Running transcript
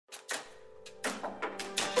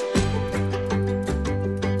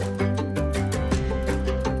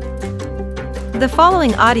The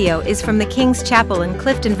following audio is from the King's Chapel in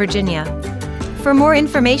Clifton, Virginia. For more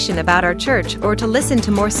information about our church or to listen to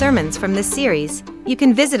more sermons from this series, you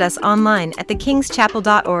can visit us online at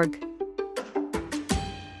thekingschapel.org.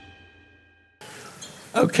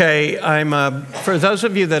 Okay, for those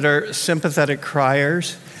of you that are sympathetic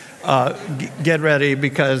criers, get ready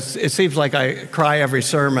because it seems like I cry every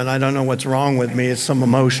sermon. I don't know what's wrong with me. It's some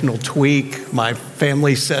emotional tweak. My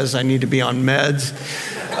family says I need to be on meds.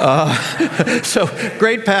 So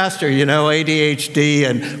great pastor, ADHD,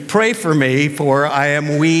 and pray for me, for I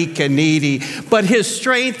am weak and needy. But his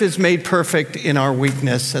strength is made perfect in our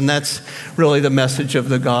weakness, and that's really the message of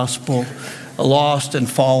the gospel. Lost and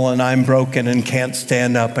fallen, I'm broken and can't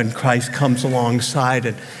stand up, and Christ comes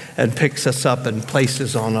alongside and picks us up and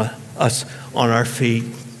places us on our feet.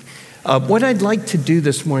 What I'd like to do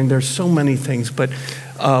this morning, there's so many things, but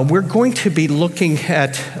we're going to be looking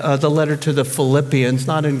at the letter to the Philippians,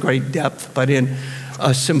 not in great depth, but in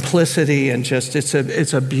simplicity, and just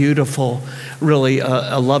it's a beautiful, really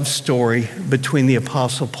a love story between the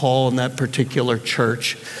Apostle Paul and that particular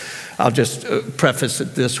church. I'll just preface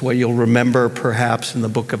it this way. You'll remember perhaps in the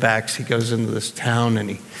book of Acts, he goes into this town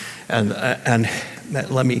and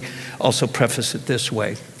let me also preface it this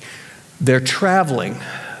way. They're traveling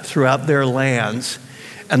throughout their lands,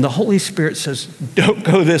 and the Holy Spirit says, don't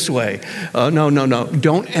go this way. No,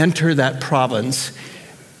 don't enter that province.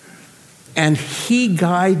 And he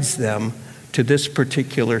guides them to this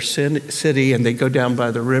particular city, and they go down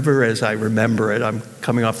by the river as I remember it. I'm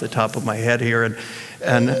coming off the top of my head here,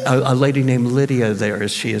 and a lady named Lydia there,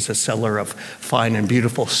 she is a seller of fine and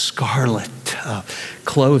beautiful scarlet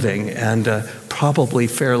clothing, and probably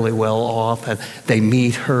fairly well off. And they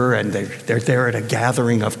meet her, and they're there at a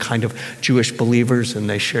gathering of kind of Jewish believers, and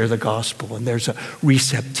they share the gospel. And there's a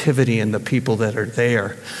receptivity in the people that are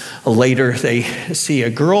there. Later, they see a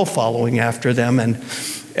girl following after them,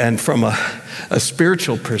 and from a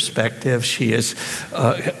spiritual perspective, she is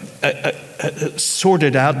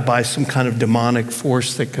sorted out by some kind of demonic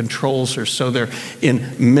force that controls her. So they're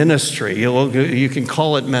in ministry. You can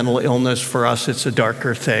call it mental illness. For us, it's a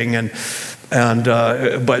darker thing.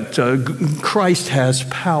 But Christ has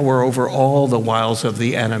power over all the wiles of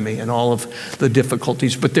the enemy and all of the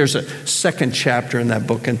difficulties. But there's a second chapter in that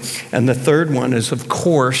book, and the third one is, of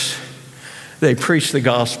course, they preach the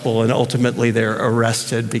gospel, and ultimately they're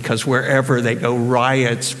arrested because wherever they go,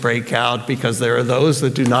 riots break out because there are those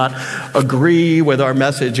that do not agree with our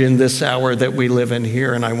message in this hour that we live in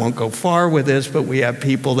here. And I won't go far with this, but we have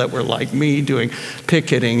people that were like me doing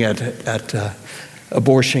picketing at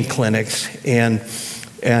abortion clinics, and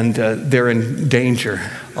they're in danger,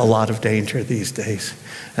 a lot of danger these days,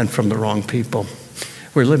 and from the wrong people.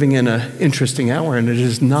 We're living in an interesting hour, and it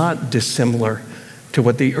is not dissimilar to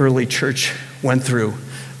what the early church went through.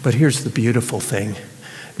 But here's the beautiful thing.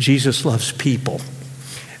 Jesus loves people,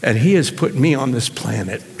 and he has put me on this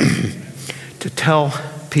planet to tell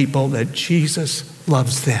people that Jesus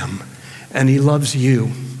loves them, and he loves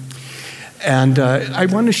you. And I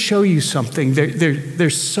want to show you something.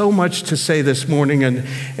 There's so much to say this morning, and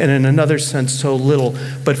in another sense, so little.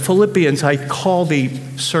 But Philippians, I call the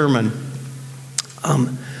sermon,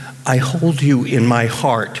 I hold you in my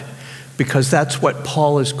heart, because that's what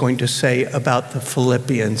Paul is going to say about the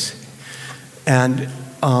Philippians. And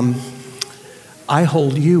I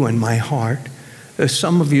hold you in my heart.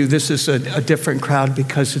 Some of you, this is a different crowd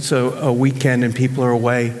because it's a weekend and people are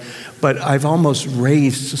away. But I've almost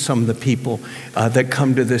raised some of the people that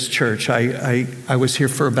come to this church. I was here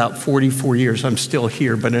for about 44 years. I'm still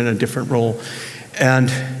here, but in a different role.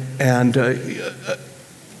 And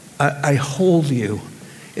I hold you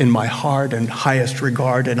in my heart and highest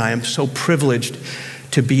regard, and I am so privileged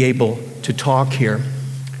to be able to talk here.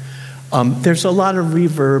 There's a lot of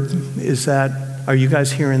reverb. Are you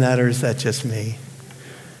guys hearing that, or is that just me?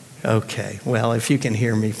 Okay, well, if you can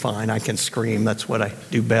hear me, fine. I can scream. That's what I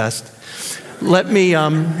do best. Let me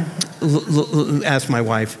ask my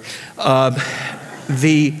wife.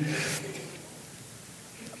 The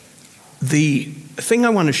thing I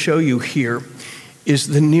want to show you here is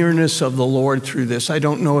the nearness of the Lord through this. I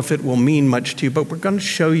don't know if it will mean much to you, but we're going to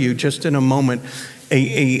show you just in a moment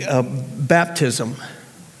a baptism.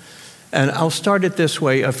 And I'll start it this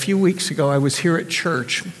way. A few weeks ago, I was here at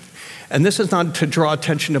church. And this is not to draw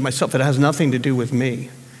attention to myself. It has nothing to do with me.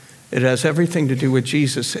 It has everything to do with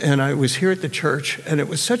Jesus. And I was here at the church, and it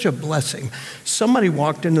was such a blessing. Somebody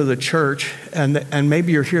walked into the church, and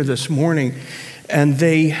maybe you're here this morning, and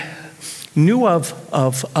they knew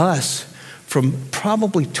of us from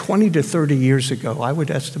probably 20 to 30 years ago. I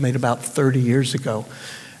would estimate about 30 years ago.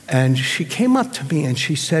 And she came up to me and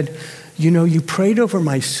she said, you prayed over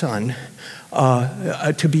my son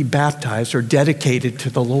to be baptized or dedicated to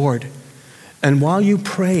the Lord. And while you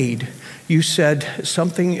prayed, you said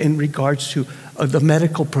something in regards to the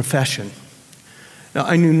medical profession. Now,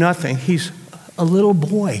 I knew nothing. He's a little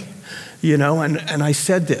boy, and I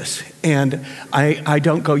said this. And I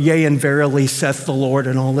don't go, yea, and verily saith the Lord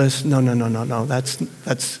and all this. No.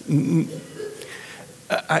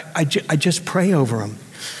 I just pray over him.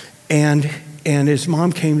 And his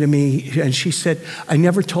mom came to me and she said, I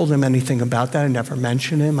never told him anything about that. I never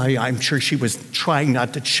mentioned him. I'm sure she was trying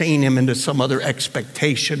not to chain him into some other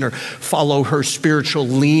expectation or follow her spiritual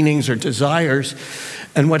leanings or desires.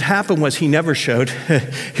 And what happened was he never showed,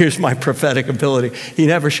 here's my prophetic ability, he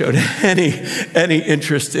never showed any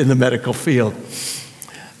interest in the medical field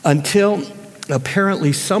until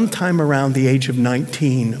apparently sometime around the age of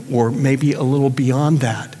 19 or maybe a little beyond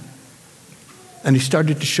that. And he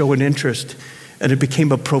started to show an interest, and it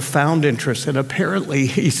became a profound interest. And apparently,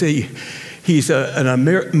 he's an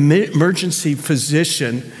emergency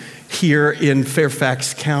physician here in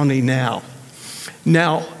Fairfax County now.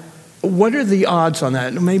 Now, what are the odds on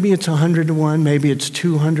that? Maybe it's 100 to 1, maybe it's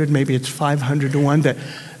 200, maybe it's 500 to 1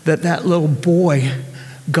 that little boy,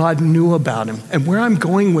 God knew about him. And where I'm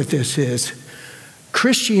going with this is,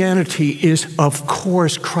 Christianity is, of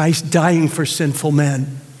course, Christ dying for sinful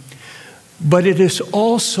men. But it is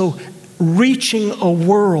also reaching a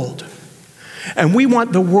world. And we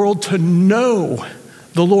want the world to know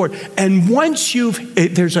the Lord. And once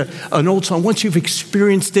there's an old song, once you've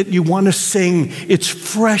experienced it, you want to sing, it's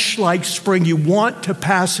fresh like spring. You want to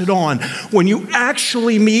pass it on. When you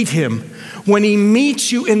actually meet him, when he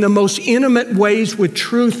meets you in the most intimate ways with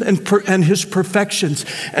truth and his perfections,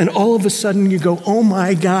 and all of a sudden you go, oh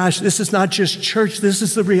my gosh, this is not just church, this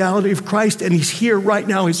is the reality of Christ, and he's here right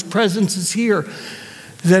now, his presence is here,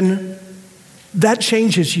 then that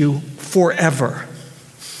changes you forever.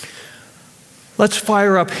 Let's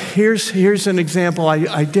fire up. Here's an example.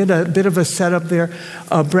 I did a bit of a setup there.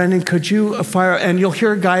 Brendan, could you fire? And you'll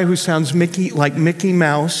hear a guy who sounds like Mickey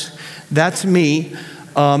Mouse. That's me.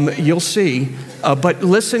 You'll see. But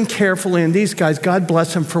listen carefully. And these guys, God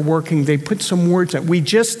bless them for working. They put some words in.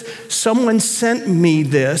 Someone sent me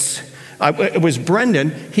this. It was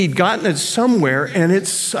Brendan. He'd gotten it somewhere, and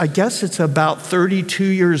I guess it's about 32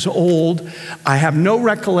 years old. I have no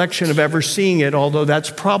recollection of ever seeing it, although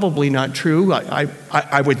that's probably not true.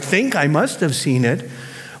 I would think I must have seen it.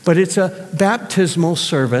 But it's a baptismal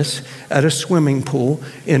service at a swimming pool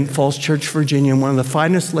in Falls Church, Virginia. And one of the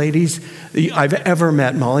finest ladies I've ever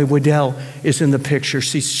met, Molly Waddell, is in the picture.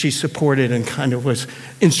 She supported and kind of was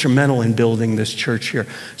instrumental in building this church here.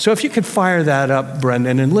 So if you could fire that up,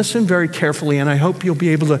 Brendan, and listen very carefully, and I hope you'll be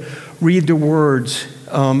able to read the words.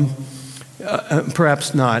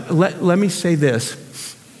 Perhaps not. Let me say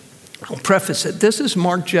this. I'll preface it. This is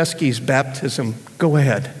Mark Jeske's baptism. Go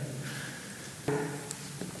ahead.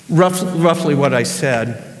 Roughly what I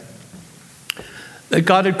said, that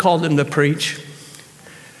God had called him to preach.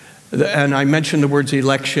 And I mentioned the words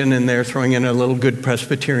election, and they're throwing in a little good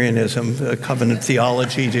Presbyterianism, covenant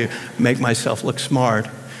theology to make myself look smart.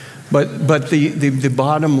 But the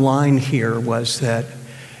bottom line here was that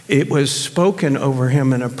it was spoken over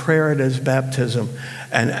him in a prayer at his baptism.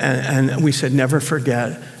 And we said, never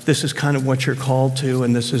forget, this is kind of what you're called to,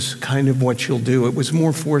 and this is kind of what you'll do. It was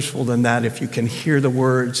more forceful than that if you can hear the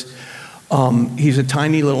words. He's a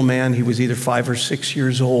tiny little man. He was either 5 or 6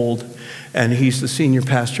 years old, and he's the senior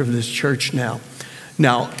pastor of this church now.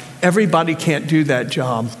 Now, everybody can't do that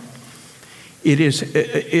job. It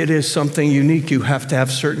is something unique. You have to have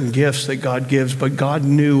certain gifts that God gives, but God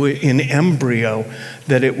knew in embryo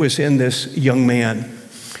that it was in this young man.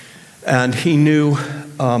 And he knew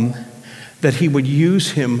that he would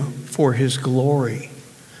use him for his glory.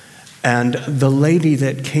 And the lady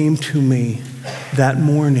that came to me that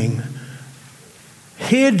morning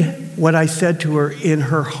hid what I said to her in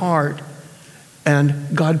her heart,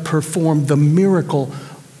 and God performed the miracle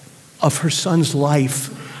of her son's life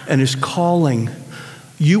and his calling.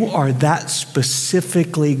 You are that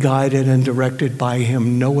specifically guided and directed by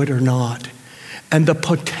him, know it or not. And the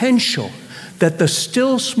potential that the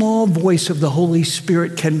still small voice of the Holy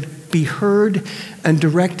Spirit can be heard and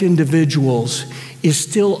direct individuals is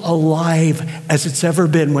still alive as it's ever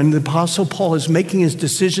been. When the Apostle Paul is making his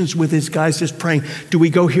decisions with his guys, just praying, do we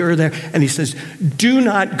go here or there? And he says, do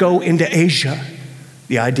not go into Asia.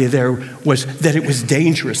 The idea there was that it was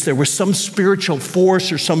dangerous. There was some spiritual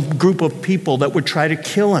force or some group of people that would try to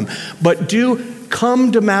kill him. But do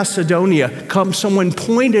come to Macedonia. Someone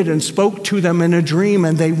pointed and spoke to them in a dream,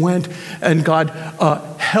 and they went, and God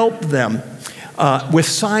helped them with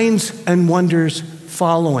signs and wonders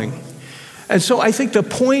following. And so I think the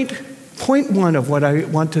point Point one of what I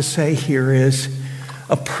want to say here is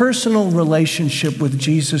a personal relationship with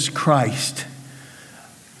Jesus Christ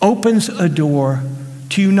opens a door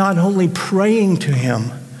to you not only praying to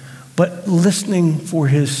him, but listening for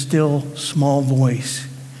his still small voice.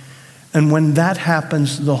 And when that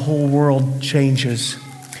happens, the whole world changes.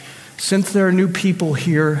 Since there are new people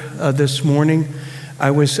here this morning,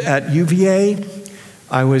 I was at UVA.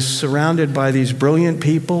 I was surrounded by these brilliant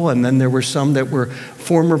people, and then there were some that were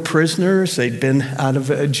former prisoners. They'd been out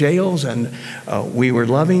of jails, and we were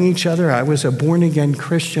loving each other. I was a born-again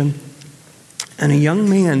Christian. And a young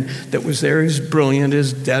man that was there, he's brilliant.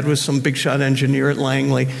 His dad was some big-shot engineer at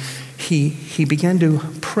Langley. He began to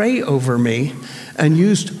pray over me and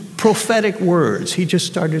used prophetic words. He just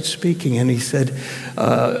started speaking, and he said,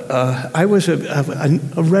 I was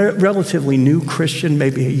a relatively new Christian,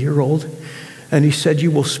 maybe a year old, and he said,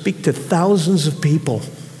 you will speak to thousands of people.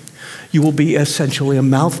 You will be essentially a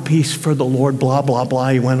mouthpiece for the Lord, blah, blah, blah.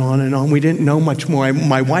 He went on and on. We didn't know much more.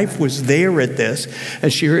 My wife was there at this,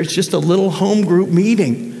 and she heard it's just a little home group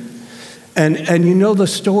meeting. And you know the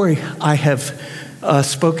story. I have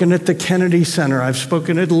spoken at the Kennedy Center. I've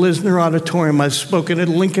spoken at the Lisner Auditorium. I've spoken at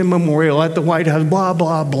Lincoln Memorial, at the White House, blah,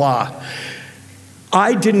 blah, blah.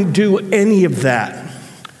 I didn't do any of that.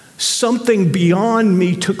 Something beyond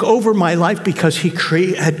me took over my life because he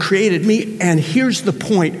had created me. And here's the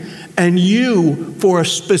point. And you for a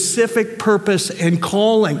specific purpose and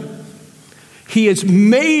calling. He has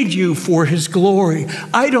made you for his glory.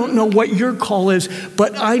 I don't know what your call is,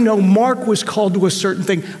 but I know Mark was called to a certain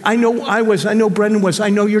thing. I know I was. I know Brendan was. I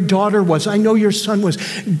know your daughter was. I know your son was.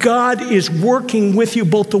 God is working with you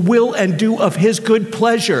both the will and do of his good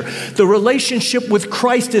pleasure. The relationship with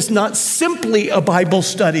Christ is not simply a Bible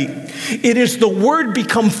study. It is the word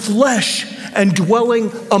become flesh and dwelling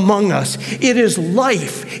among us. It is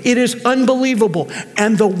life. It is unbelievable.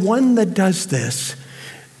 And the one that does this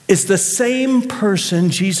is the same person,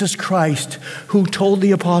 Jesus Christ, who told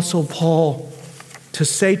the Apostle Paul to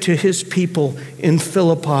say to his people in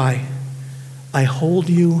Philippi, I hold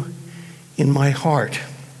you in my heart.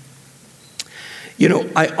 You know,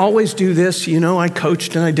 I always do this. You know, I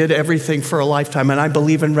coached and I did everything for a lifetime, and I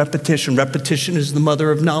believe in repetition. Repetition is the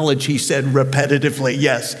mother of knowledge, he said repetitively.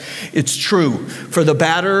 Yes, it's true. For the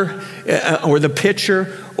batter or the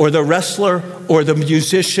pitcher or the wrestler or the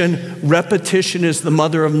musician, repetition is the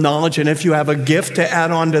mother of knowledge. And if you have a gift to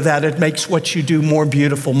add on to that, it makes what you do more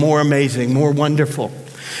beautiful, more amazing, more wonderful.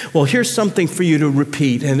 Well, here's something for you to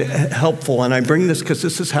repeat and helpful. And I bring this because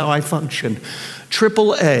this is how I function.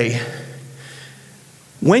 AAA.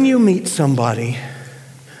 When you meet somebody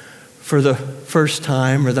for the first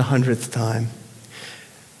time or the 100th time,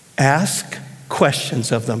 ask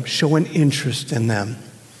questions of them. Show an interest in them.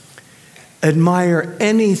 Admire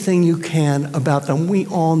anything you can about them. We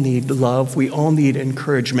all need love. We all need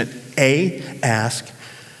encouragement. A, ask.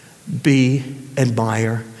 B,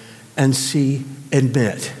 admire. And C,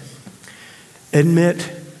 admit. Admit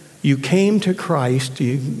you came to Christ.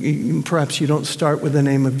 Perhaps you don't start with the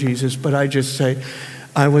name of Jesus, but I just say,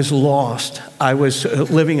 I was lost. I was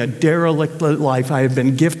living a derelict life. I had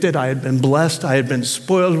been gifted. I had been blessed. I had been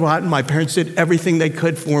spoiled rotten. My parents did everything they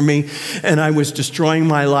could for me. And I was destroying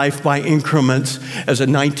my life by increments as a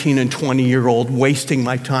 19 and 20-year-old, wasting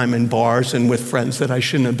my time in bars and with friends that I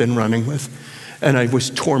shouldn't have been running with. And I was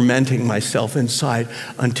tormenting myself inside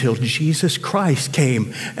until Jesus Christ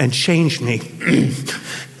came and changed me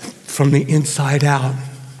from the inside out.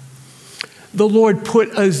 The Lord put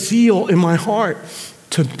a zeal in my heart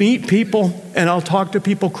to meet people, and I'll talk to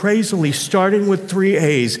people crazily, starting with 3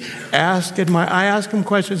 A's. Ask, admire. I ask them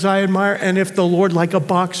questions I admire, and if the Lord, like a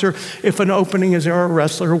boxer, if an opening is there, or a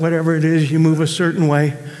wrestler, or whatever it is, you move a certain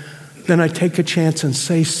way, then I take a chance and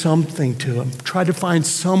say something to them. Try to find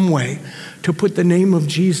some way to put the name of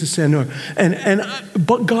Jesus in.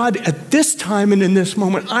 But God, at this time and in this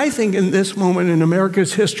moment, I think in this moment in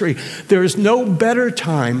America's history, there is no better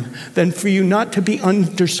time than for you not to be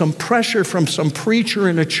under some pressure from some preacher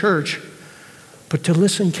in a church, but to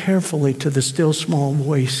listen carefully to the still small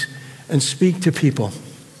voice and speak to people.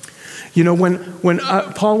 You know, when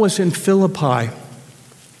Paul was in Philippi,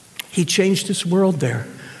 he changed his world there.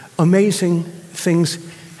 Amazing things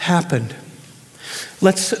happened.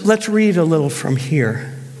 Let's read a little from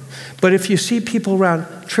here. But if you see people around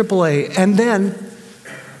AAA, and then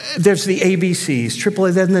there's the ABCs,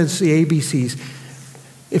 AAA, then there's the ABCs.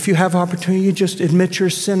 If you have opportunity, you just admit you're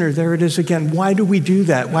a sinner. There it is again. Why do we do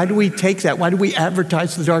that? Why do we take that? Why do we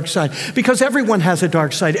advertise the dark side? Because everyone has a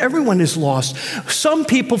dark side. Everyone is lost. Some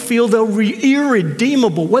people feel they're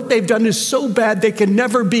irredeemable. What they've done is so bad they can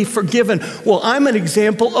never be forgiven. Well, I'm an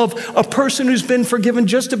example of a person who's been forgiven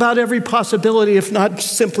just about every possibility, if not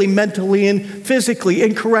simply mentally and physically,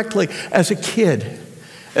 incorrectly, as a kid.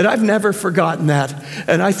 And I've never forgotten that.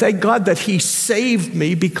 And I thank God that he saved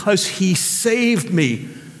me because he saved me.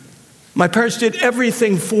 My parents did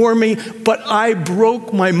everything for me, but I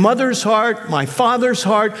broke my mother's heart, my father's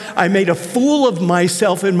heart. I made a fool of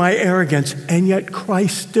myself in my arrogance, and yet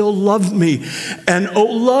Christ still loved me. And oh,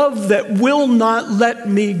 love that will not let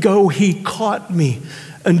me go, he caught me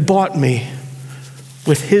and bought me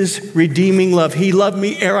with his redeeming love. He loved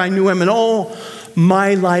me ere I knew him, and all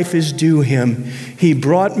my life is due him. He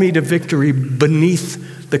brought me to victory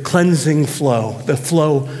beneath the cleansing flow, the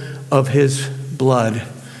flow of his blood.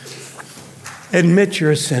 Admit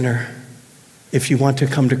you're a sinner if you want to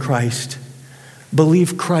come to Christ.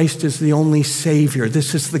 Believe Christ is the only Savior.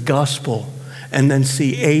 This is the gospel. And then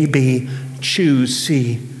see A, B, choose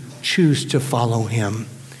C, choose to follow him.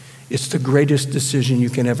 It's the greatest decision you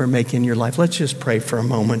can ever make in your life. Let's just pray for a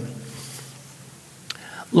moment.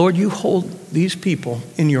 Lord, you hold these people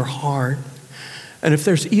in your heart. And if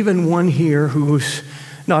there's even one here who's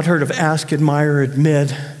not heard of ask, admire,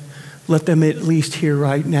 admit, let them at least hear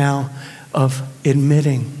right now of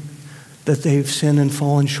admitting that they've sinned and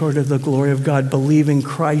fallen short of the glory of God, believing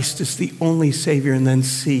Christ is the only Savior, and then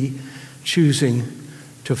C, choosing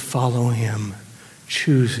to follow him,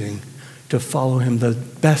 choosing to follow him, the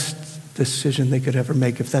best decision they could ever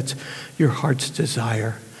make. If that's your heart's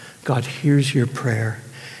desire, God hears your prayer.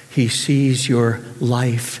 He sees your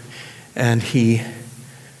life, and he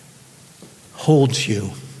holds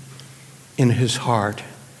you in his heart.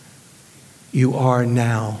 You are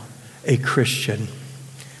now a Christian.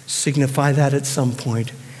 Signify that at some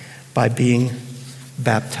point by being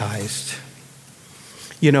baptized.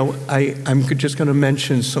 You know, I'm just going to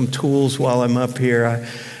mention some tools while I'm up here.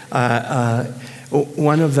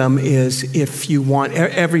 One of them is, if you want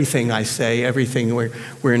everything I say, everything,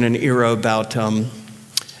 we're in an era about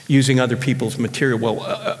using other people's material.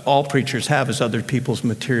 Well, all preachers have is other people's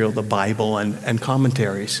material, the Bible and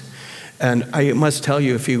commentaries. And I must tell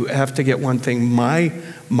you, if you have to get one thing,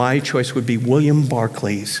 my choice would be William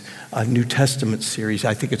Barclay's New Testament series.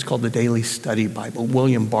 I think it's called the Daily Study Bible.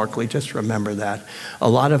 William Barclay, just remember that. A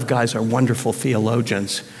lot of guys are wonderful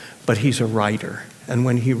theologians, but he's a writer. And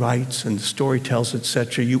when he writes and the story tells,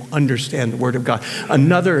 etc., you understand the Word of God.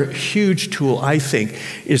 Another huge tool, I think,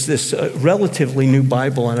 is this relatively new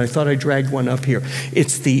Bible, and I thought I dragged one up here.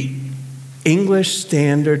 It's the English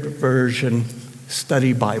Standard Version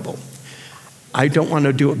Study Bible. I don't want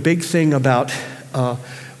to do a big thing about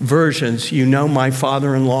versions. You know, my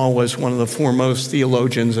father-in-law was one of the foremost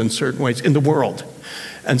theologians in certain ways in the world.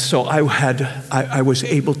 And so I was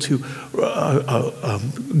able to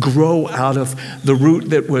grow out of the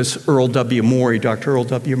root that was Earl W. Morey, Dr. Earl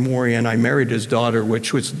W. Morey, and I married his daughter,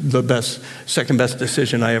 which was the second best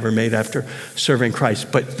decision I ever made after serving Christ.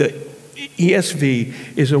 But the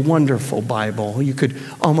ESV is a wonderful Bible. You could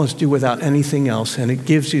almost do without anything else, and it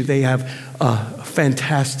gives you, they have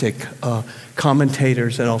fantastic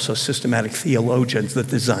commentators and also systematic theologians that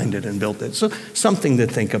designed it and built it. So something to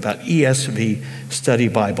think about, ESV Study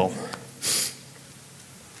Bible.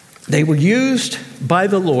 They were used by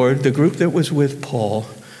the Lord, the group that was with Paul,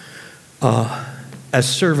 as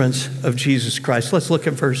servants of Jesus Christ. Let's look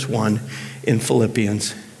at verse 1 in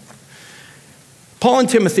Philippians. Paul and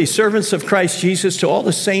Timothy, servants of Christ Jesus, to all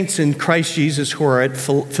the saints in Christ Jesus who are at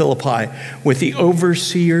Philippi, with the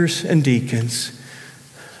overseers and deacons.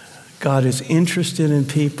 God is interested in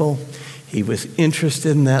people. He was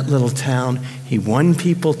interested in that little town. He won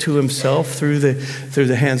people to himself through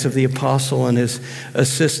the hands of the apostle and his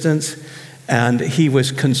assistants. And he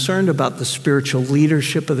was concerned about the spiritual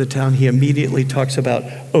leadership of the town. He immediately talks about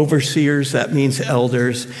overseers, that means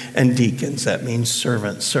elders, and deacons, that means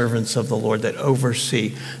servants of the Lord that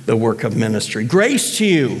oversee the work of ministry. Grace to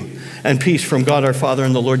you and peace from God our Father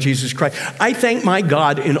and the Lord Jesus Christ. I thank my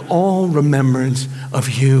God in all remembrance of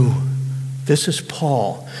you. This is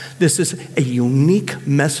Paul. This is a unique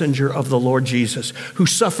messenger of the Lord Jesus who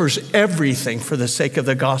suffers everything for the sake of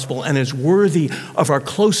the gospel and is worthy of our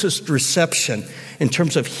closest reception in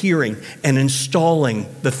terms of hearing and installing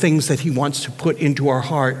the things that he wants to put into our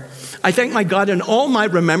heart. I thank my God in all my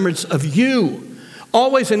remembrance of you,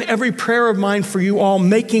 always in every prayer of mine for you all,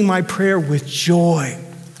 making my prayer with joy.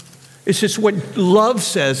 It's just what love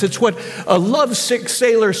says. It's what a lovesick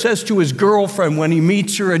sailor says to his girlfriend when he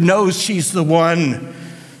meets her and knows she's the one.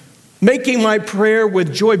 making my prayer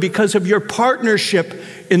with joy because of your partnership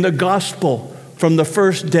in the gospel from the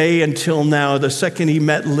first day until now. The second he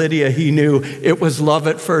met Lydia, he knew it was love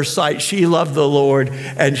at first sight. She loved the Lord,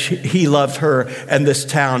 and he loved her and this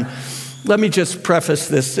town. Let me just preface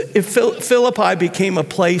this. If Philippi became a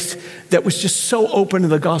place that was just so open to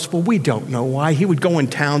the gospel, we don't know why. He would go in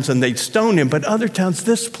towns and they'd stone him, but other towns,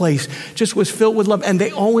 this place just was filled with love, and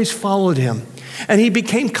they always followed him. And he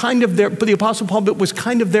became kind of but the Apostle Paul was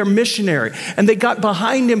kind of their missionary. And they got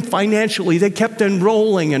behind him financially. They kept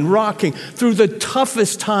enrolling and rocking through the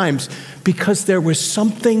toughest times because there was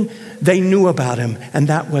something they knew about him, and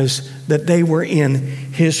that was that they were in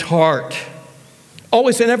his heart.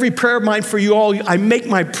 Always in every prayer of mine for you all, I make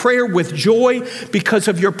my prayer with joy because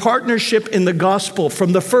of your partnership in the gospel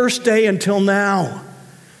from the first day until now.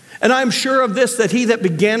 And I'm sure of this, that he that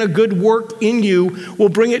began a good work in you will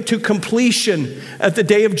bring it to completion at the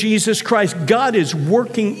day of Jesus Christ. God is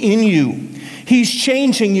working in you. He's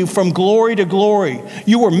changing you from glory to glory.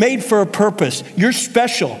 You were made for a purpose. You're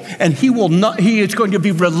special. And he is going to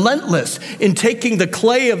be relentless in taking the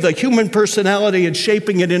clay of the human personality and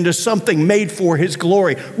shaping it into something made for his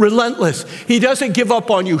glory. Relentless. He doesn't give up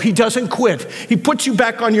on you. He doesn't quit. He puts you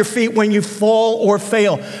back on your feet when you fall or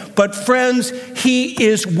fail. But friends, he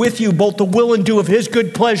is with you, both the will and do of his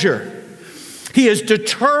good pleasure. He is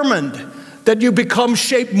determined that you become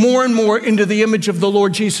shaped more and more into the image of the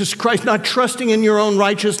Lord Jesus Christ, not trusting in your own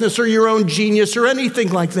righteousness or your own genius or anything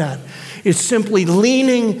like that. It's simply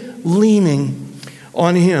leaning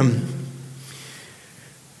on him.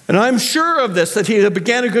 And I'm sure of this, that he that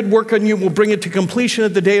began a good work on you will bring it to completion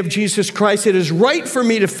at the day of Jesus Christ. It is right for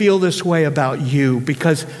me to feel this way about you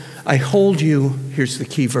because I hold you, here's the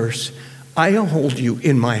key verse, I hold you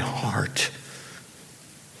in my heart.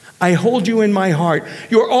 I hold you in my heart.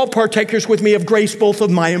 You are all partakers with me of grace, both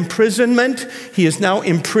of my imprisonment. He is now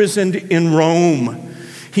imprisoned in Rome.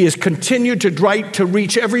 He has continued to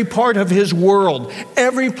reach every part of his world,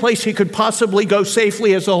 every place he could possibly go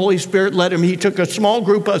safely as the Holy Spirit led him. He took a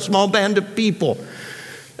small band of people,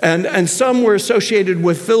 and some were associated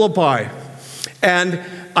with Philippi. And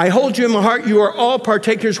I hold you in my heart. You are all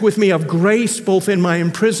partakers with me of grace, both in my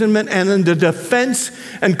imprisonment and in the defense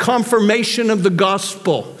and confirmation of the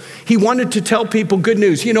gospel. He wanted to tell people good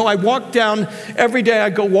news. You know, I walk down, every day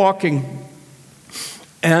I go walking,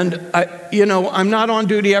 and I'm not on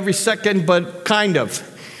duty every second, but kind of.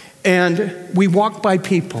 And we walk by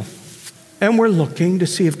people, and we're looking to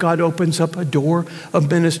see if God opens up a door of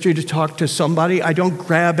ministry to talk to somebody. I don't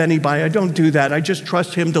grab anybody. I don't do that. I just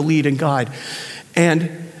trust him to lead and guide. And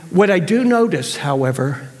what I do notice,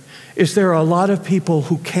 however, is there are a lot of people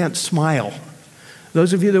who can't smile.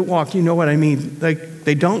 Those of you that walk, you know what I mean.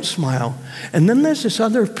 They don't smile. And then there's this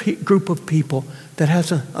other group of people that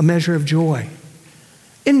has a measure of joy.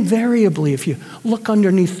 Invariably, if you look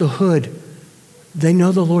underneath the hood, they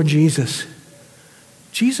know the Lord Jesus.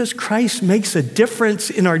 Jesus Christ makes a difference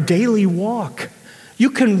in our daily walk. You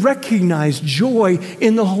can recognize joy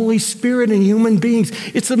in the Holy Spirit in human beings.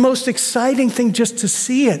 It's the most exciting thing just to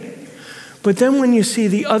see it. But then when you see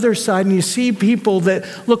the other side and you see people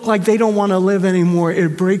that look like they don't want to live anymore,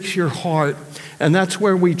 it breaks your heart. And that's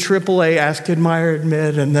where we AAA, ask, admire,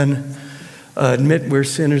 admit, and then admit we're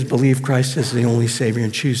sinners, believe Christ is the only Savior,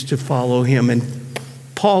 and choose to follow him. And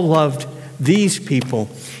Paul loved these people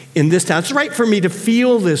in this town. It's right for me to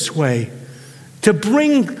feel this way, to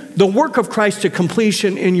bring the work of Christ to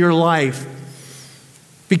completion in your life.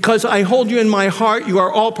 Because I hold you in my heart, you are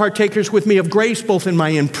all partakers with me of grace, both in my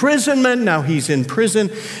imprisonment, now he's in prison,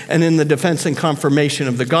 and in the defense and confirmation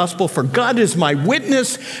of the gospel. For God is my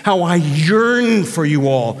witness, how I yearn for you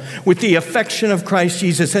all with the affection of Christ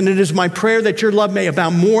Jesus. And it is my prayer that your love may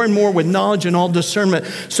abound more and more with knowledge and all discernment,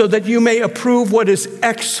 so that you may approve what is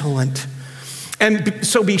excellent, and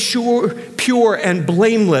so be sure, pure and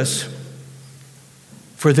blameless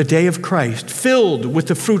for the day of Christ, filled with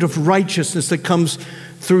the fruit of righteousness that comes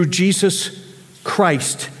through Jesus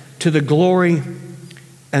Christ to the glory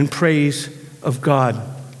and praise of God.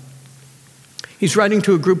 He's writing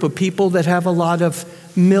to a group of people that have a lot of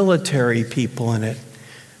military people in it.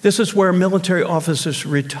 This is where military officers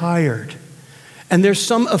retired. And there's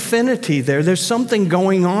some affinity there. There's something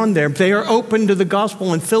going on there. They are open to the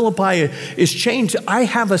gospel, and Philippi is changed. I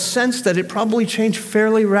have a sense that it probably changed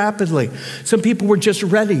fairly rapidly. Some people were just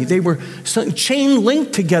ready. They were chain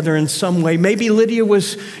linked together in some way. Maybe Lydia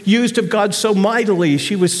was used of God so mightily.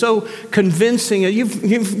 She was so convincing.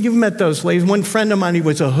 You've met those ladies. One friend of mine, he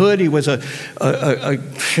was a hood. He was a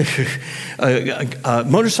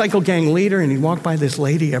motorcycle gang leader, and he walked by this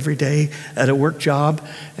lady every day at a work job,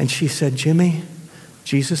 and she said, "Jimmy,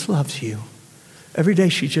 Jesus loves you. Every day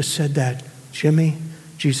she just said that, Jimmy,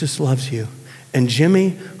 Jesus loves you. And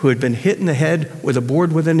Jimmy, who had been hit in the head with a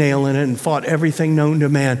board with a nail in it and fought everything known to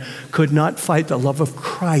man, could not fight the love of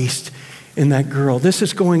Christ in that girl. This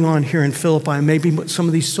is going on here in Philippi. Maybe some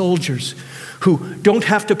of these soldiers who don't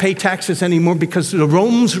have to pay taxes anymore because the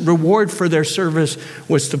Rome's reward for their service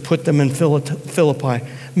was to put them in Philippi.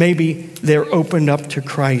 Maybe they're opened up to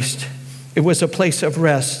Christ. It was a place of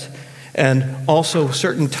rest, and also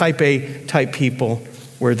certain type A type people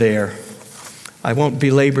were there. I won't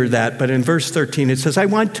belabor that, but in verse 13 it says, I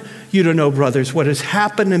want you to know, brothers, what has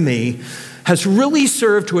happened to me has really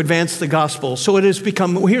served to advance the gospel. So it has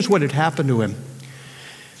become, here's what had happened to him.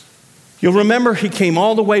 You'll remember he came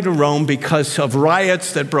all the way to Rome because of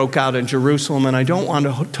riots that broke out in Jerusalem, and I don't want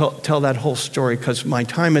to tell that whole story because my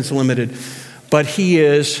time is limited, but he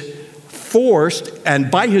is forced, and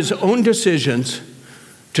by his own decisions,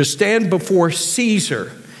 to stand before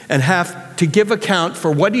Caesar and have to give account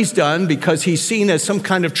for what he's done because he's seen as some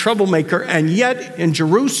kind of troublemaker. And yet in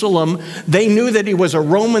Jerusalem, they knew that he was a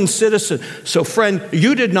Roman citizen. So friend,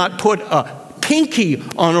 you did not put a pinky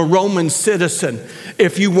on a Roman citizen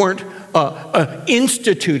if you weren't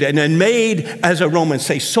instituted and made as a Roman,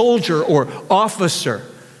 say, soldier or officer.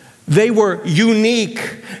 They were unique.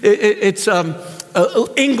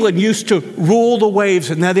 England used to rule the waves,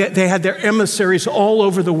 and they had their emissaries all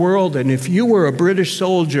over the world. And if you were a British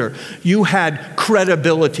soldier, you had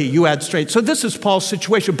credibility, you had strength. So this is Paul's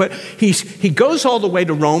situation, but he goes all the way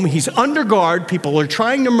to Rome. He's under guard. People are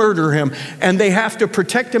trying to murder him, and they have to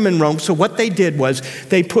protect him in Rome. So what they did was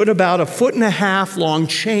they put about 1.5 foot long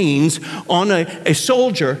chains on a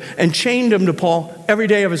soldier and chained him to Paul every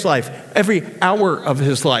day of his life, every hour of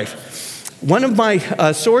his life. One of my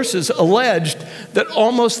sources alleged that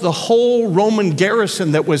almost the whole Roman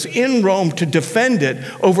garrison that was in Rome to defend it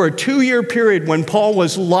over a 2-year period when Paul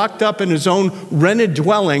was locked up in his own rented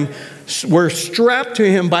dwelling were strapped to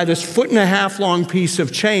him by this 1.5 foot long piece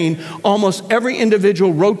of chain. Almost every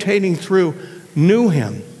individual rotating through knew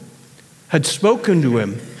him, had spoken to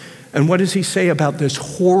him. And what does he say about this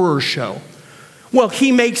horror show? Well,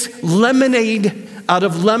 he makes lemonade out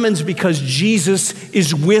of lemons because Jesus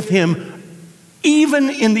is with him. Even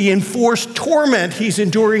in the enforced torment he's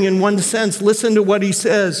enduring in one sense. Listen to what he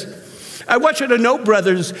says. I want you to know,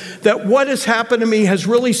 brothers, that what has happened to me has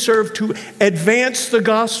really served to advance the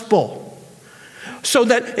gospel, so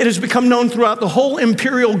that it has become known throughout the whole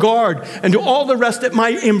imperial guard and to all the rest that my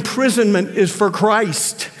imprisonment is for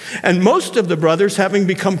Christ. And most of the brothers, having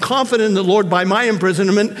become confident in the Lord by my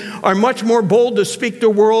imprisonment, are much more bold to speak the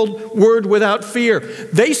word without fear.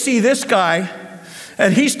 They see this guy,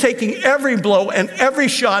 and he's taking every blow and every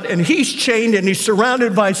shot, and he's chained and he's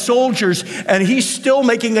surrounded by soldiers, and he's still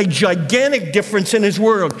making a gigantic difference in his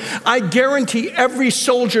world. I guarantee every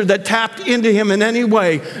soldier that tapped into him in any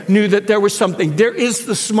way knew that there was something. There is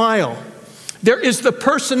the smile. There is the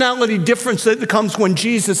personality difference that comes when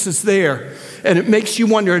Jesus is there. And it makes you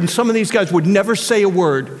wonder, and some of these guys would never say a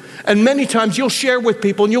word. And many times you'll share with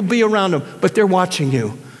people and you'll be around them, but they're watching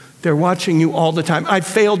you. They're watching you all the time. I've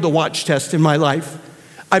failed the watch test in my life.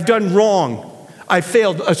 I've done wrong. I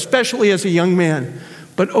failed, especially as a young man.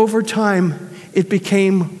 But over time, it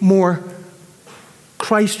became more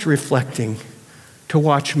Christ-reflecting to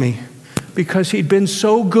watch me, because he'd been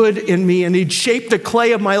so good in me and he'd shaped the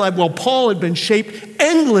clay of my life. Well, Paul had been shaped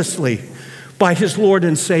endlessly by his Lord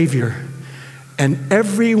and Savior. And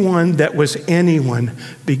everyone that was anyone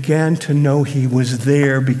began to know he was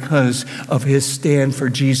there because of his stand for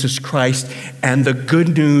Jesus Christ, and the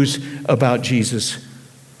good news about Jesus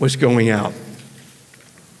was going out.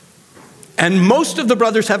 And most of the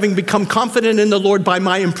brothers, having become confident in the Lord by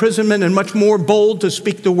my imprisonment and much more bold to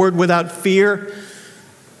speak the word without fear,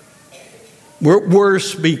 were bold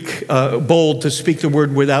to speak the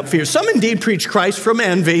word without fear. Some indeed preach Christ from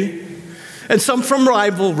envy, and some from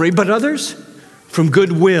rivalry, but others from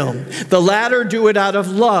goodwill. The latter do it out of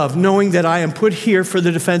love, knowing that I am put here for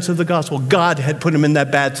the defense of the gospel. God had put him in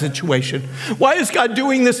that bad situation. Why is God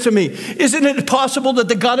doing this to me? Isn't it possible that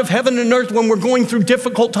the God of heaven and earth, when we're going through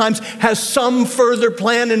difficult times, has some further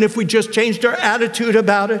plan? And if we just changed our attitude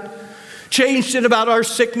about it, changed it about our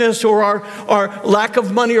sickness or our lack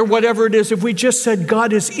of money or whatever it is, if we just said,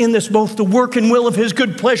 God is in this, both the work and will of his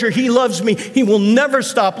good pleasure. He loves me. He will never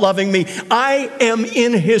stop loving me. I am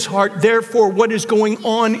in his heart. Therefore, what is going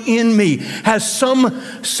on in me has some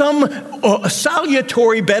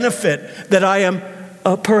salutary benefit that I am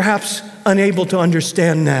perhaps unable to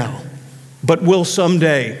understand now, but will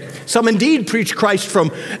someday. Some indeed preach Christ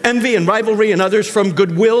from envy and rivalry, and others from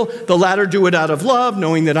goodwill. The latter do it out of love,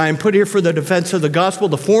 knowing that I am put here for the defense of the gospel.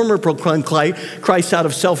 The former proclaim Christ out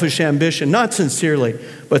of selfish ambition, not sincerely,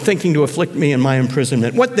 but thinking to afflict me in my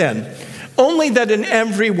imprisonment. What then? Only that in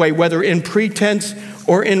every way, whether in pretense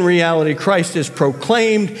or in reality, Christ is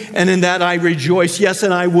proclaimed, and in that I rejoice. Yes,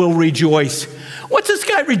 and I will rejoice. What's this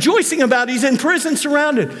guy rejoicing about? He's in prison,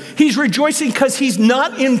 surrounded. He's rejoicing because he's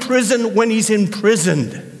not in prison when he's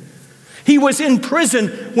imprisoned. He was in prison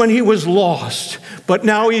when he was lost, but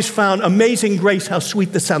now he's found amazing grace. How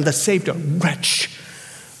sweet the sound that saved a wretch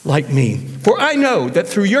like me. For I know that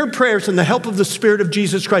through your prayers and the help of the Spirit of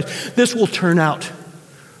Jesus Christ, this will turn out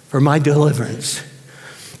for my deliverance.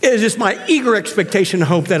 It is my eager expectation and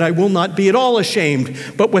hope that I will not be at all ashamed,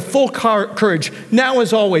 but with full courage, now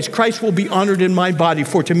as always, Christ will be honored in my body.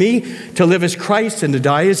 For to me, to live is Christ and to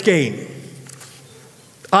die is gain.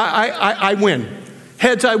 I win.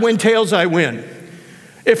 Heads I win, tails I win.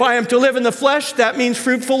 If I am to live in the flesh, that means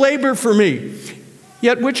fruitful labor for me.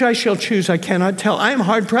 Yet which I shall choose, I cannot tell. I am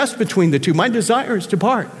hard pressed between the two. My desire is to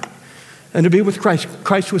depart and to be with Christ.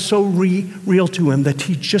 Christ was so real to him that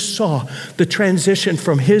he just saw the transition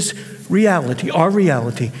from his reality, our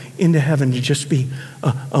reality, into heaven to just be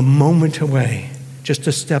a moment away, just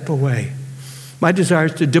a step away. My desire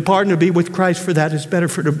is to depart and to be with Christ, for that is better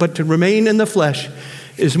but to remain in the flesh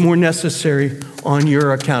is more necessary on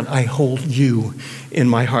your account. I hold you in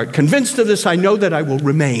my heart. Convinced of this, I know that I will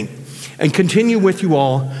remain and continue with you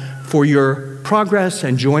all for your progress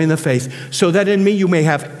and joy in the faith, so that in me you may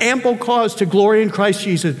have ample cause to glory in Christ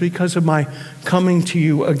Jesus because of my coming to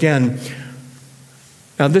you again.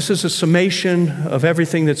 Now, this is a summation of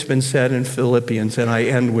everything that's been said in Philippians, and I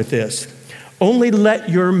end with this. Only let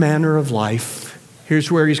your manner of life,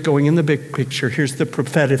 here's where he's going in the big picture, here's the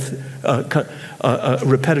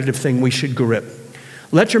repetitive thing we should grip.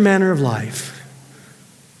 Let your manner of life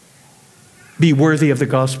be worthy of the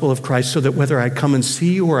gospel of Christ, so that whether I come and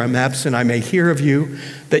see you or I'm absent, I may hear of you,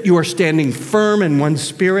 that you are standing firm in one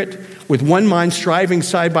spirit, with one mind, striving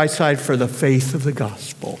side by side for the faith of the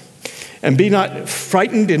gospel. And be not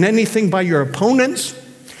frightened in anything by your opponents.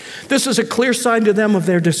 This is a clear sign to them of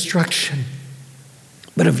their destruction,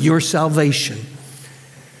 but of your salvation,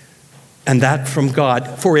 and that from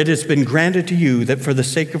God. For it has been granted to you that for the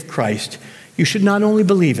sake of Christ, you should not only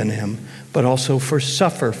believe in him, but also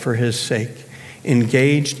suffer for his sake,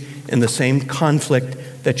 engaged in the same conflict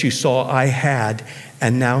that you saw I had,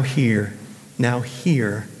 and now hear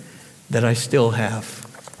that I still have.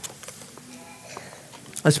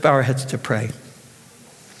 Let's bow our heads to pray.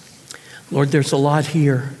 Lord, there's a lot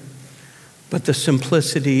here, but the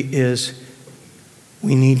simplicity is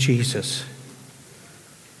we need Jesus.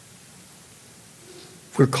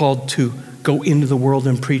 We're called to go into the world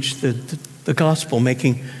and preach the gospel,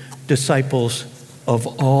 making disciples of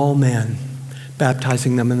all men,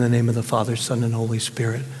 baptizing them in the name of the Father, Son, and Holy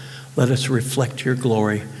Spirit. Let us reflect your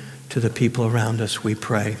glory to the people around us, we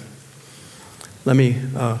pray. Let me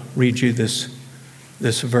read you this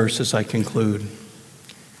verse as I conclude.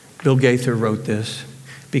 Bill Gaither wrote this.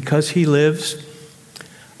 Because he lives,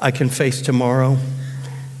 I can face tomorrow.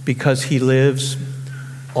 Because he lives,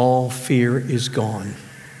 all fear is gone.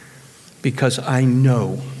 Because I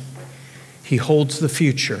know he holds the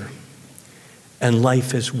future, and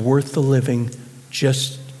life is worth the living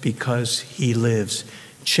just because he lives.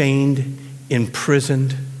 Chained,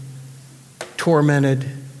 imprisoned, tormented,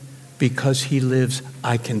 because he lives,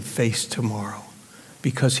 I can face tomorrow.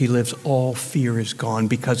 Because he lives, all fear is gone.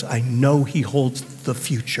 Because I know he holds the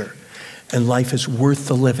future, and life is worth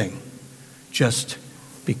the living just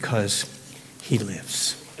because he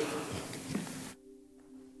lives.